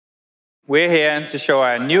We're here to show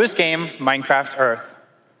our newest game, Minecraft Earth.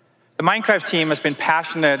 The Minecraft team has been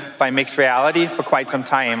passionate by mixed reality for quite some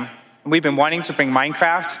time, and we've been wanting to bring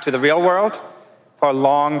Minecraft to the real world for a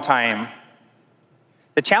long time.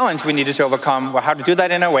 The challenge we needed to overcome was how to do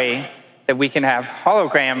that in a way that we can have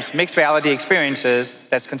holograms, mixed reality experiences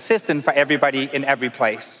that's consistent for everybody in every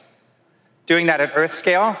place. Doing that at Earth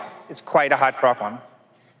scale is quite a hard problem.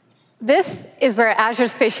 This is where Azure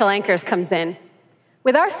Spatial Anchors comes in.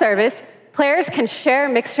 With our service, players can share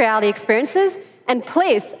mixed reality experiences and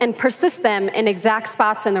place and persist them in exact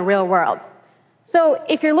spots in the real world. So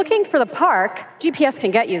if you're looking for the park, GPS can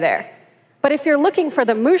get you there. But if you're looking for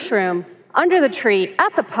the mushroom under the tree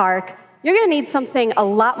at the park, you're going to need something a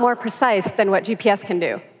lot more precise than what GPS can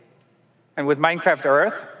do. And with Minecraft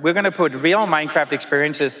Earth, we're going to put real Minecraft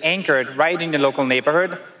experiences anchored right in your local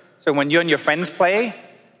neighborhood. So when you and your friends play,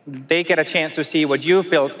 they get a chance to see what you've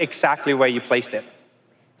built exactly where you placed it.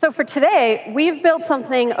 So for today, we've built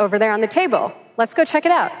something over there on the table. Let's go check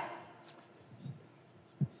it out.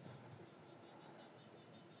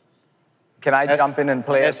 Can I jump in and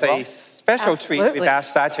play as well? It's a special treat. We've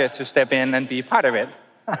asked Satya to step in and be part of it.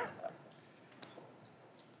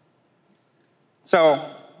 So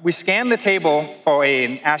we scan the table for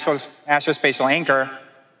an Azure Spatial Anchor,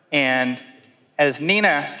 and as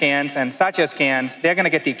Nina scans and Satya scans, they're going to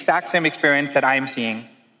get the exact same experience that I'm seeing.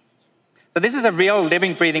 So this is a real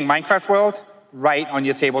living, breathing Minecraft world right on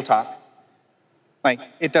your tabletop. Like,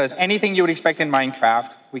 it does anything you would expect in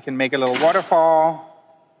Minecraft. We can make a little waterfall.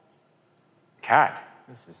 Cat,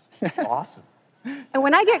 this is awesome. And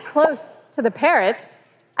when I get close to the parrots,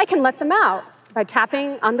 I can let them out by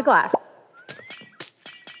tapping on the glass.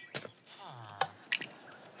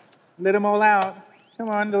 Let them all out. Come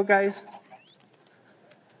on, little guys.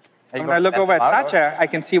 When I look over at Satya, I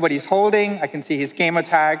can see what he's holding. I can see his gamer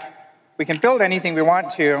tag. We can build anything we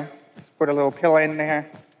want to. Just put a little pillar in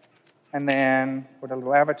there, and then put a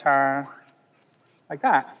little avatar, like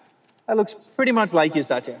that. That looks pretty much like you,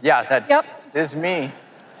 Satya. Yeah, that is me.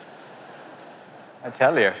 I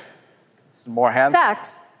tell you, it's more handsome.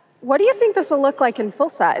 Sax, what do you think this will look like in full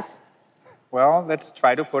size? Well, let's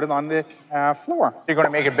try to put it on the floor. You're going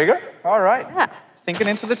to make it bigger? All right. Yeah. Sink it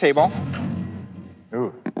into the table.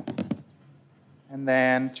 Ooh. And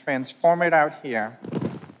then transform it out here.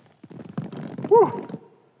 Whew.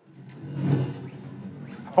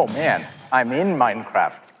 Oh, man. I'm in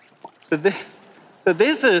Minecraft. So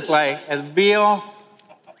this is like a real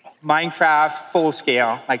Minecraft full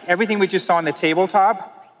scale. Like everything we just saw on the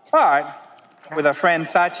tabletop, but with our friend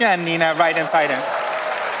Satya and Nina right inside it.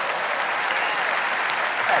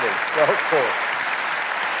 That is so cool.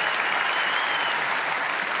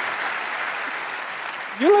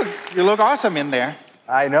 You look awesome in there.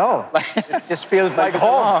 I know. It just feels like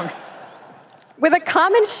home. With a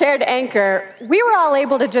common shared anchor, we were all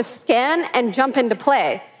able to just scan and jump into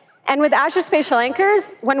play. And with Azure Spatial Anchors,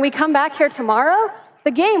 when we come back here tomorrow,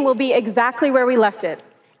 the game will be exactly where we left it.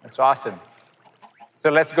 That's awesome. So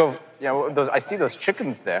let's go. Yeah, I see those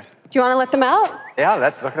chickens there. Do you want to let them out? Yeah,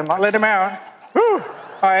 let's look them up. Let them out. Woo!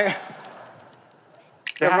 All right.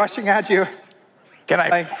 They're rushing at you. Can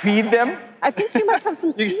I feed them? I think you must have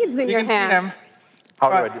some seeds in your hand. You can feed them. How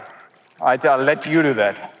do I do? All right, I'll let you do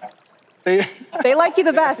that. They like you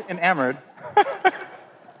the best. Enamored.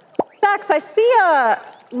 Sax, I see a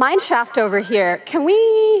mine shaft over here. Can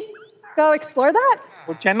we go explore that?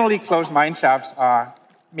 Well, generally closed mine shafts are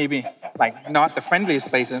maybe like not the friendliest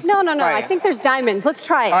places. No. I think there's diamonds. Let's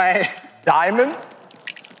try it. All right. Diamonds?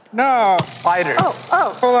 No. Spiders.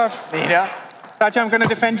 Oh. Pull off. Nina? Satya, I'm going to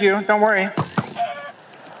defend you. Don't worry.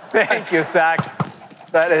 Thank you, Sax.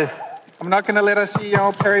 That is... I'm not going to let us see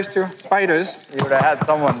perish to spiders. You would have had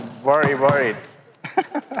someone worried.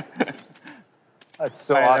 That's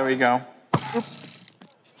so awesome. There we go. Oops.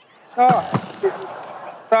 Oh.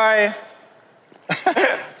 Sorry.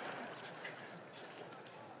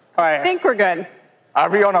 All right. I think we're good. Are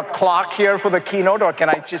we on a clock here for the keynote, or can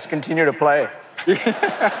I just continue to play?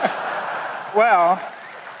 Well,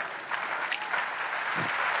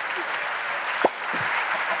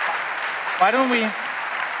 why don't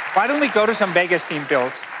we go to some Vegas themed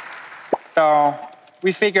builds? So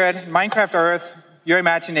we figured Minecraft Earth, your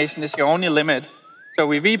imagination is your only limit. So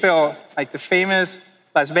we rebuilt like the famous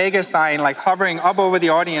Las Vegas sign, like hovering up over the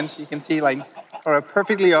audience. You can see like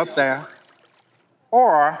perfectly up there.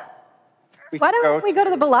 Or why don't we go to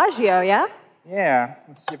the Bellagio, yeah? Yeah,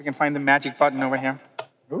 let's see if we can find the magic button over here.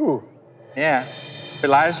 Ooh. Yeah,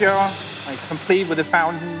 Bellagio, like complete with the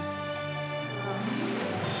fountain.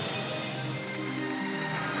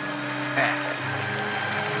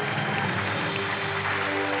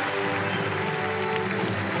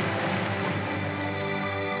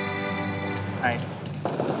 Nice.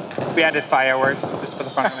 We added fireworks just for the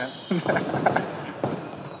fun of it.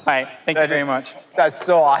 All right, thank you very much. That's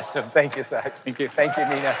so awesome. Thank you, Sax. Thank you. Thank you,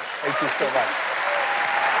 Nina. Thank you so much.